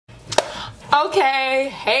Okay,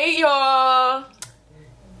 hey y'all.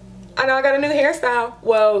 I know I got a new hairstyle.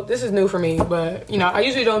 Well, this is new for me, but you know, I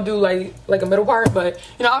usually don't do like a middle part, but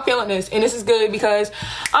you know, I'm feeling this, and this is good because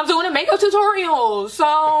I'm doing a makeup tutorial.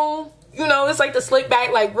 So, you know, it's like the slick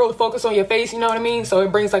back, like real focus on your face, you know what I mean? So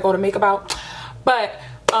it brings like all the makeup out. But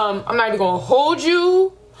I'm not even gonna hold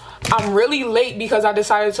you. I'm really late because I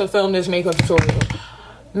decided to film this makeup tutorial.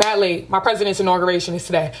 Mad late. My president's inauguration is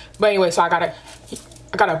today. But anyway, so I gotta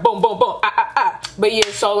boom, boom, boom, But yeah,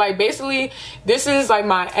 so like basically this is like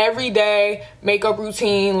my everyday makeup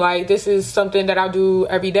routine. Like this is something that I do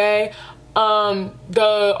every day.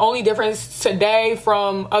 The only difference today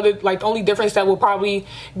from other, like the only difference that will probably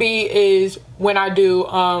be is when I do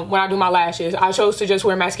my lashes. I chose to just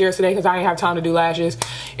wear mascara today because I didn't have time to do lashes.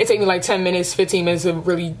 It takes me like 10 minutes, 15 minutes to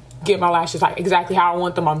really get my lashes like exactly how I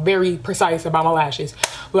want them. I'm very precise about my lashes,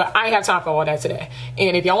 but I ain't have time for all that today.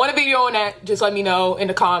 And if y'all want a video on that, just let me know in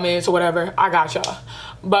the comments or whatever. I got y'all.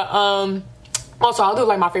 But also I'll do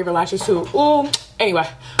like my favorite lashes too. Ooh, anyway,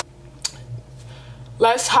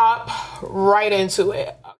 let's hop right into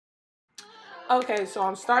it. Okay, so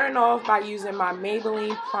I'm starting off by using my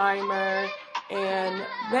Maybelline primer, and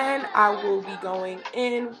then I will be going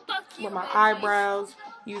in with my eyebrows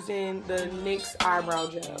using the NYX eyebrow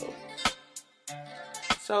gel.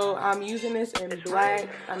 So I'm using this in black.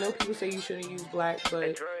 I know people say you shouldn't use black,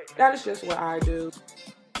 but that is just what I do.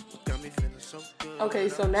 Okay,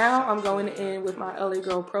 so now I'm going in with my LA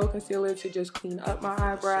Girl Pro Concealer to just clean up my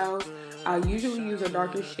eyebrows. I usually use a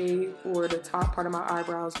darker shade for the top part of my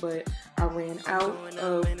eyebrows, but I ran out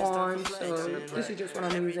of Fawn, so this is just what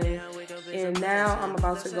I'm using. And now I'm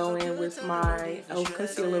about to go in with my e.l.f.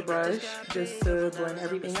 concealer brush just to blend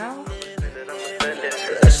everything out.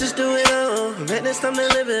 Let's just do it all. It's time to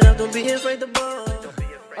live it up. Don't be afraid to ball.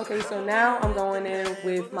 Okay, so now I'm going in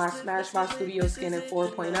with my Smashbox Studio Skin in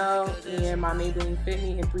 4.0 and my Maybelline Fit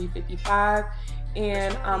Me in 355.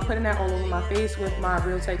 And I'm putting that all over my face with my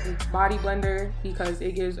Real Techniques Body Blender because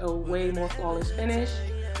it gives a way more flawless finish.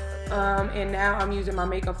 And now I'm using my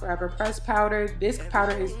Makeup Forever pressed powder. This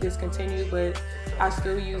powder is discontinued, but I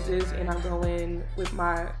still use this, and I'm going with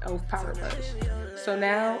my e.l.f. powder brush. So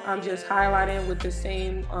now I'm just highlighting with the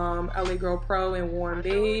same LA Girl Pro in Warm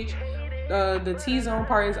Beige. The T-zone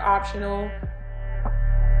part is optional.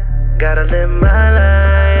 Gotta live my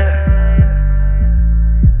life.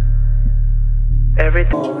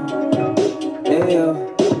 Everything.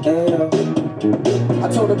 I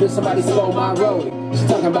told her bitch somebody stole my rollie. She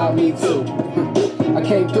talking about me too. I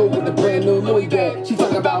came through with the brand new Louis bag. She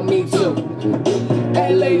talking about me too.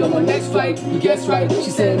 LA on my next flight. You guessed right.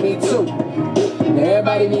 She said me too. Now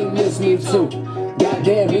everybody miss me too.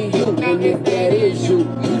 Goddamn me you. And if that is you,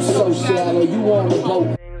 you so shallow. You on the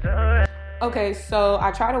boat. Okay, so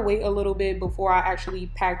I try to wait a little bit before I actually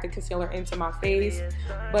pack the concealer into my face.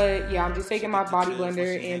 But yeah, I'm just taking my body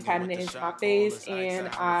blender and patting it into my face. And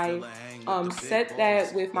I set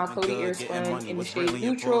that with my Coty Airspun in the shade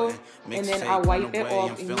Neutral. And then I wipe it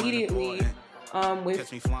off immediately with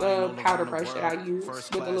the powder brush that I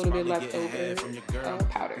used with a little bit left over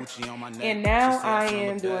powder. And now I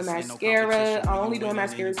am doing mascara. I'm only doing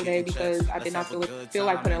mascara today because I did not feel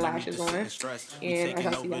like putting lashes on. And as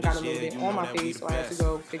I see, I got a little bit on my face, so I had to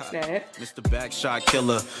go fix that. Mr. Backshot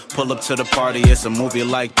Killer, pull up to the party, it's a movie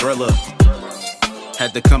like Thriller.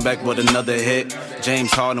 Had to come back with another hit.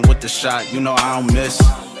 James Harden with the shot, you know I don't miss.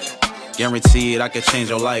 Guaranteed I could change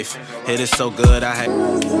your life. Hit it so good I had...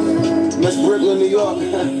 Miss Brooklyn, New York.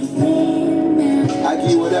 I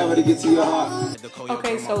give you whatever to get to your heart.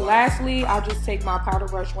 Okay, so lastly, I'll just take my powder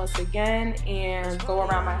brush once again and go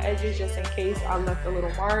around my edges just in case I left a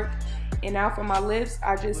little mark. And now for my lips,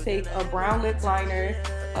 I just take a brown lip liner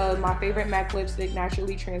of my favorite MAC lipstick,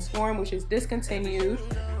 Naturally Transformed, which is discontinued.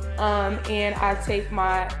 And I take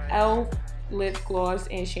my e.l.f. lip gloss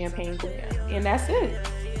in Champagne Glam. And that's it.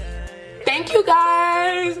 Thank you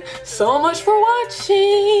guys so much for watching.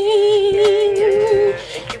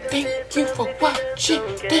 Thank you for watching.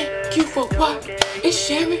 Thank you for watching. It's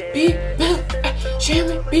Sharon B. Milk.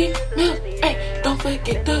 Sharon B. Milk. Hey, don't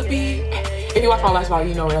forget the B. If you watch my last vlog,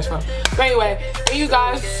 you know where that's from. But anyway, thank you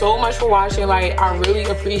guys so much for watching. Like, I really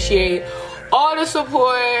appreciate all the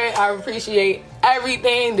support. I appreciate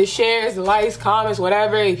everything. The shares, the likes, comments,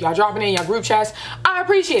 whatever. If y'all dropping it in your group chats, I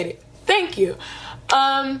appreciate it. Thank you.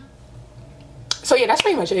 So yeah, that's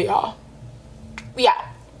pretty much it, y'all. Yeah.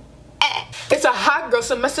 It's a hot girl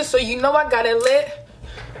semester, so you know I got it lit.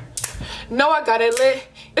 No, I got it lit.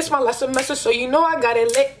 It's my last semester, so you know I got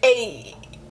it lit. Ayy.